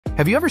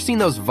Have you ever seen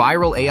those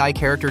viral AI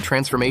character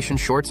transformation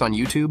shorts on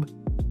YouTube?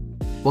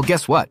 Well,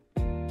 guess what?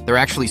 They're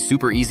actually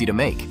super easy to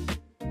make.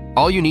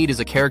 All you need is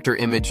a character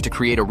image to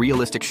create a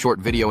realistic short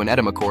video in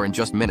Edimakor in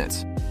just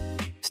minutes.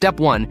 Step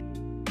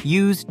 1.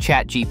 Use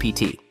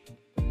ChatGPT.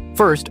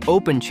 First,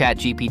 open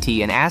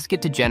ChatGPT and ask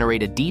it to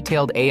generate a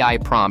detailed AI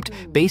prompt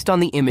based on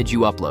the image you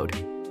upload.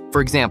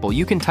 For example,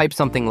 you can type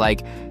something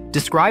like,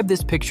 "Describe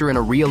this picture in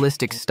a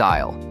realistic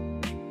style."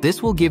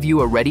 This will give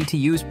you a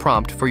ready-to-use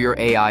prompt for your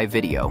AI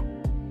video.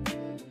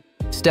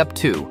 Step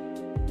 2.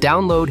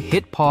 Download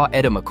HitPaw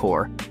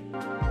Edimakor.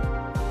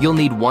 You'll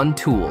need one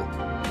tool,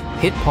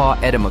 HitPaw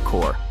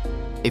Edimakor.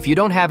 If you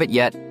don't have it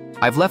yet,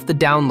 I've left the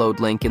download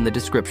link in the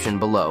description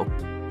below.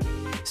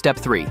 Step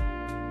 3.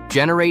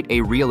 Generate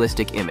a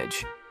realistic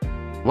image.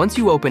 Once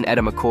you open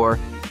Edimakor,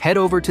 head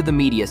over to the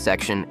Media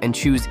section and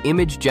choose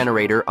Image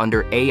Generator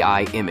under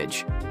AI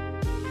Image.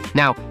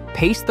 Now,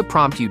 paste the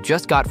prompt you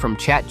just got from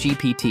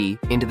ChatGPT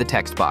into the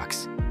text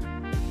box.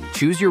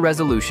 Choose your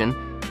resolution,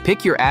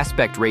 pick your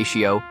aspect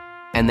ratio,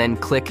 and then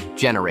click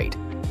Generate.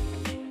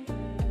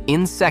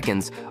 In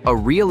seconds, a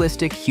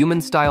realistic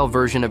human-style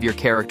version of your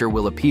character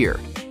will appear.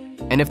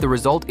 And if the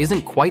result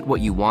isn't quite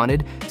what you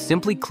wanted,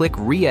 simply click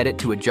Re-edit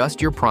to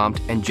adjust your prompt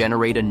and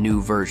generate a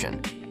new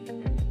version.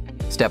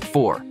 Step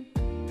 4.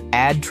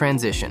 Add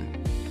transition.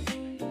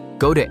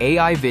 Go to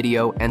AI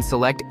Video and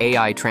select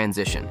AI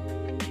Transition.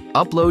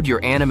 Upload your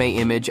anime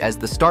image as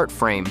the start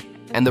frame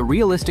and the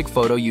realistic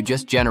photo you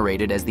just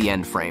generated as the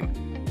end frame.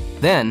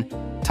 Then,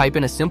 type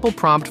in a simple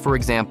prompt, for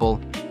example,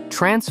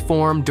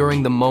 "Transform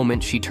during the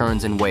moment she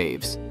turns and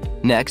waves."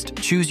 Next,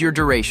 choose your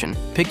duration,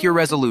 pick your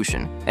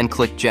resolution, and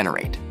click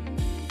Generate.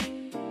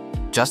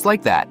 Just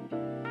like that,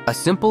 a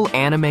simple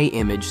anime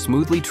image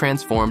smoothly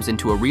transforms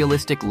into a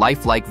realistic,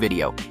 lifelike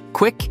video,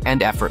 quick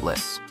and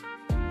effortless.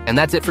 And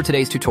that's it for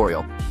today's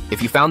tutorial.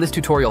 If you found this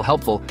tutorial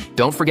helpful,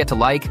 don't forget to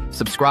like,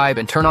 subscribe,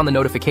 and turn on the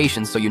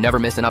notifications so you never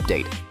miss an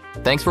update.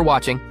 Thanks for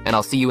watching, and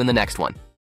I'll see you in the next one.